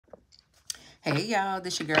Hey y'all,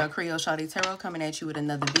 this your girl Creole Shawty Tarot coming at you with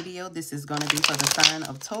another video. This is going to be for the sign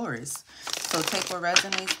of Taurus. So take what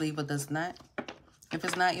resonates, leave what does not. If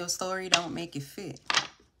it's not your story, don't make it fit.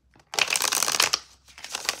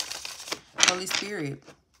 Holy Spirit,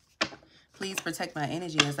 please protect my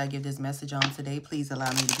energy as I give this message on today. Please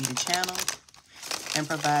allow me to be the channel and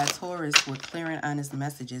provide Taurus with clear and honest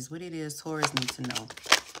messages. What it is Taurus need to know.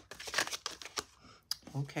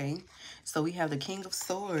 Okay, so we have the King of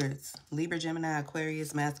Swords. Libra, Gemini,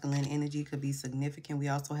 Aquarius, masculine energy could be significant. We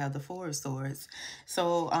also have the Four of Swords.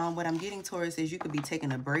 So what I'm getting, Taurus, is you could be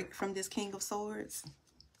taking a break from this King of Swords.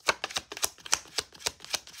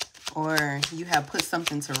 Or you have put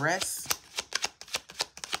something to rest.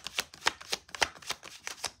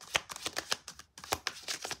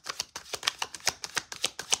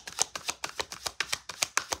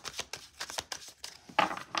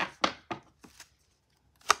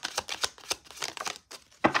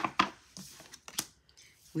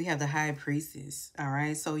 We have the High Priestess, all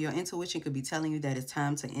right? So your intuition could be telling you that it's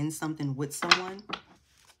time to end something with someone.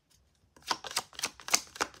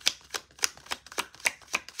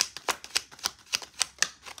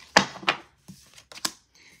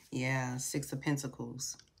 Yeah, Six of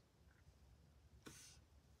Pentacles.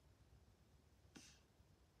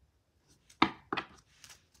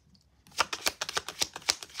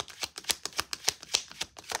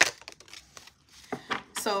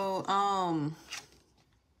 So,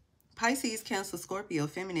 Pisces, Cancer, Scorpio,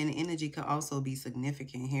 feminine energy could also be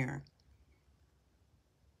significant here.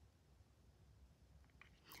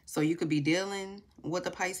 So you could be dealing with the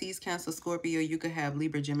Pisces, Cancer, Scorpio. You could have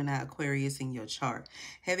Libra, Gemini, Aquarius in your chart.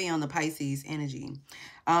 Heavy on the Pisces energy.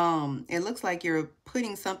 It looks like you're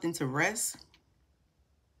putting something to rest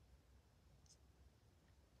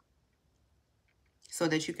so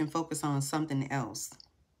that you can focus on something else.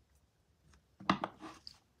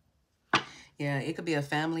 Yeah, it could be a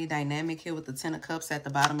family dynamic here with the Ten of Cups at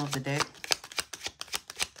the bottom of the deck.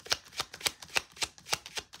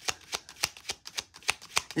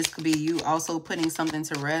 This could be you also putting something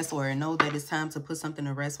to rest, or know that it's time to put something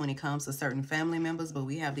to rest when it comes to certain family members. But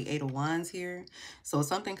we have the Eight of Wands here. So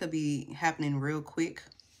something could be happening real quick.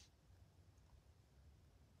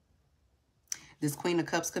 This Queen of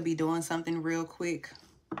Cups could be doing something real quick.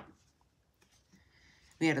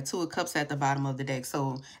 We had a Two of Cups at the bottom of the deck.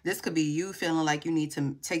 So this could be you feeling like you need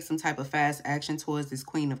to take some type of fast action towards this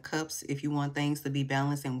Queen of Cups if you want things to be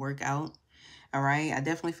balanced and work out. All right. I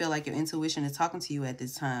definitely feel like your intuition is talking to you at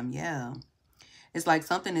this time. Yeah. It's like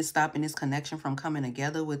something is stopping this connection from coming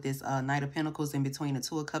together with this Knight of Pentacles in between the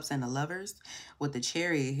Two of Cups and the Lovers with the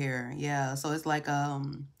Chariot here. Yeah. So it's like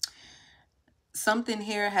something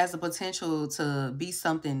here has the potential to be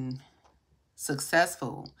something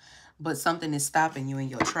successful, but something is stopping you in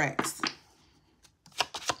your tracks.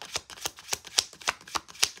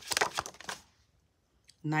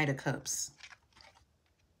 Knight of Cups.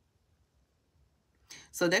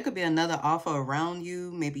 So there could be another offer around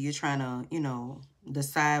you. Maybe you're trying to, you know,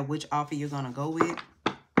 decide which offer you're going to go with.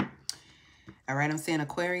 All right, I'm seeing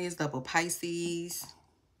Aquarius, double Pisces.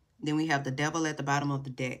 Then we have the Devil at the bottom of the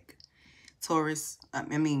deck. Taurus,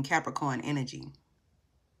 Capricorn energy.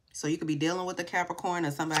 So you could be dealing with the Capricorn,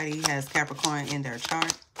 or somebody has Capricorn in their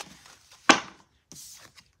chart.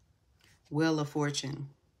 Wheel of Fortune.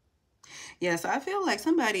 Yeah, so I feel like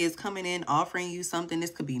somebody is coming in offering you something. This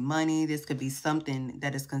could be money. This could be something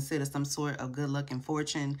that is considered some sort of good luck and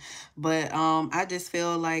fortune. But I just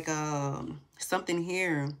feel like something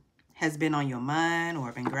here has been on your mind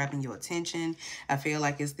or been grabbing your attention. I feel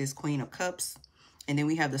like it's this Queen of Cups. And then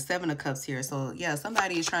we have the Seven of Cups here. So, yeah,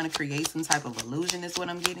 somebody is trying to create some type of illusion is what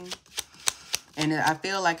I'm getting. And I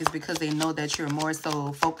feel like it's because they know that you're more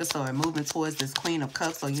so focused or moving towards this Queen of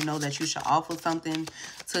Cups. So you know that you should offer something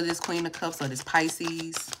to this Queen of Cups or this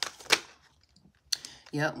Pisces.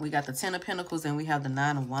 Yep, we got the Ten of Pentacles and we have the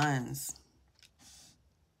Nine of Wands.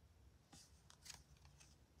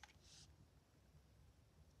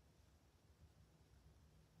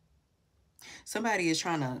 Somebody is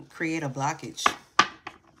trying to create a blockage.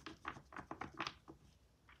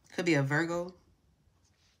 Could be a Virgo,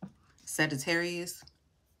 Sagittarius,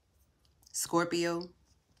 Scorpio.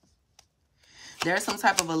 There's some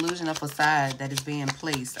type of illusion of facade that is being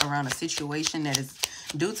placed around a situation that is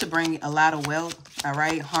due to bring a lot of wealth, all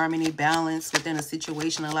right? Harmony, balance within a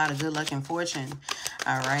situation, a lot of good luck and fortune,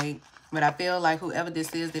 all right? But I feel like whoever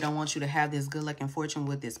this is, they don't want you to have this good luck and fortune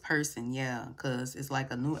with this person, yeah, because it's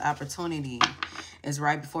like a new opportunity is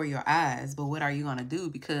right before your eyes. But what are you going to do?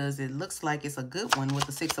 Because it looks like it's a good one with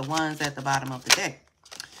the Six of Wands at the bottom of the deck.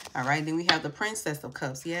 All right, then we have the Princess of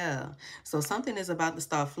Cups, yeah. So something is about to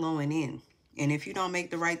start flowing in. And if you don't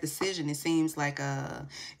make the right decision, it seems like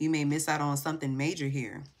you may miss out on something major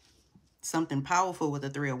here. Something powerful with the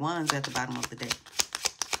Three of Wands at the bottom of the deck.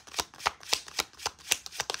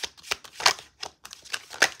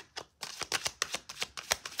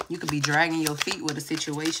 You could be dragging your feet with a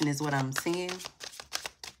situation is what I'm seeing.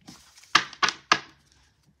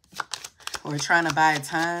 Or trying to buy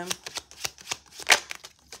time.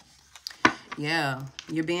 Yeah,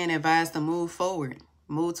 you're being advised to move forward.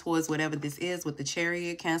 Move towards whatever this is with the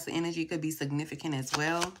Chariot. Cancer energy could be significant as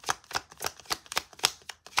well.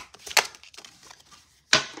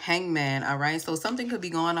 Hangman, all right? So something could be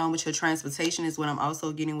going on with your transportation is what I'm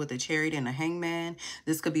also getting with the Chariot and the Hangman.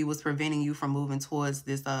 This could be what's preventing you from moving towards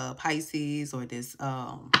this Pisces or this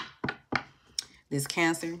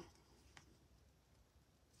Cancer.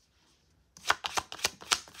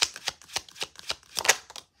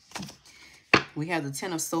 We have the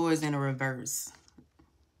Ten of Swords in a reverse.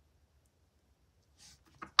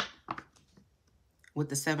 With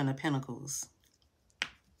the Seven of Pentacles.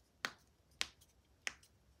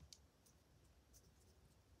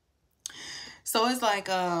 So it's like,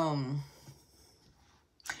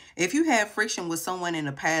 if you had friction with someone in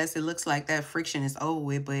the past, it looks like that friction is over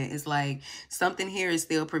with, but it's like something here is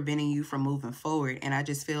still preventing you from moving forward. And I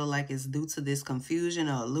just feel like it's due to this confusion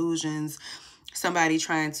or illusions. Somebody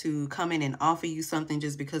trying to come in and offer you something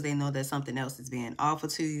just because they know that something else is being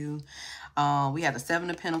offered to you. We have the Seven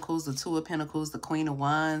of Pentacles, the Two of Pentacles, the Queen of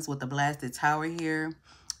Wands with the blasted tower here.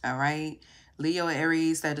 All right. Leo,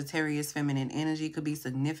 Aries, Sagittarius, feminine energy could be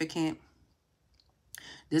significant.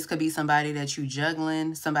 This could be somebody that you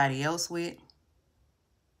juggling somebody else with.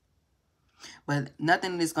 But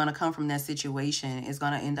nothing is going to come from that situation. It's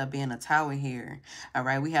going to end up being a tower here. All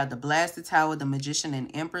right. We have the blasted tower, the Magician, and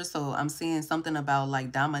Empress. So I'm seeing something about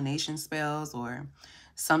like domination spells or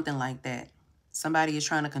something like that. Somebody is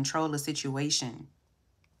trying to control a situation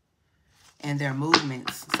and their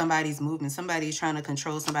movements. Somebody's movement. Somebody is trying to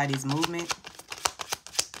control somebody's movement.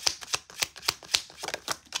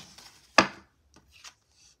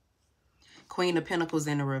 Queen of Pentacles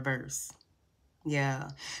in the reverse. Yeah.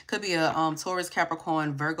 Could be a Taurus,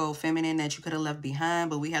 Capricorn, Virgo, feminine that you could have left behind.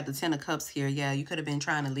 But we have the Ten of Cups here. Yeah, you could have been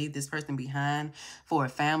trying to leave this person behind for a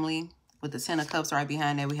family. With the Ten of Cups right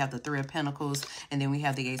behind that, we have the Three of Pentacles. And then we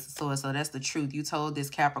have the Ace of Swords. So that's the truth. You told this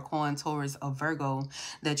Capricorn, Taurus, or Virgo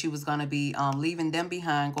that you was going to be leaving them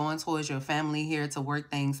behind, going towards your family here to work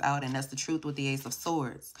things out. And that's the truth with the Ace of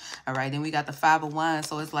Swords. All right. Then we got the Five of Wands.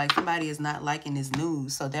 So it's like somebody is not liking this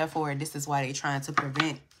news. So therefore, this is why they're trying to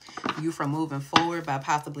prevent you from moving forward by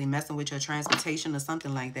possibly messing with your transportation or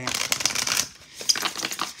something like that.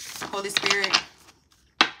 Holy Spirit,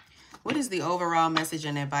 what is the overall message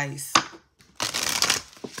and advice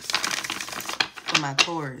for my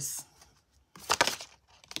Taurus?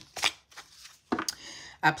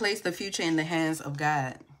 I place the future in the hands of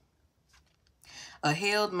God. A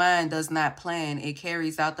healed mind does not plan. It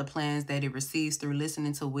carries out the plans that it receives through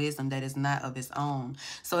listening to wisdom that is not of its own.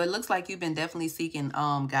 So it looks like you've been definitely seeking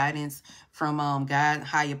guidance from God,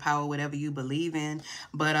 higher power, whatever you believe in.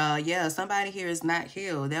 But yeah, somebody here is not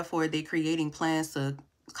healed. Therefore, they're creating plans to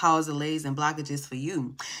cause delays and blockages for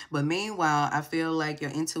you. But meanwhile, I feel like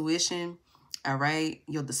your intuition, all right,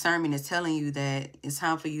 your discernment is telling you that it's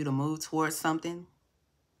time for you to move towards something.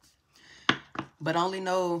 But only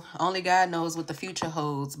God knows what the future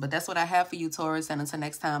holds. But that's what I have for you, Taurus. And until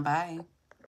next time, bye.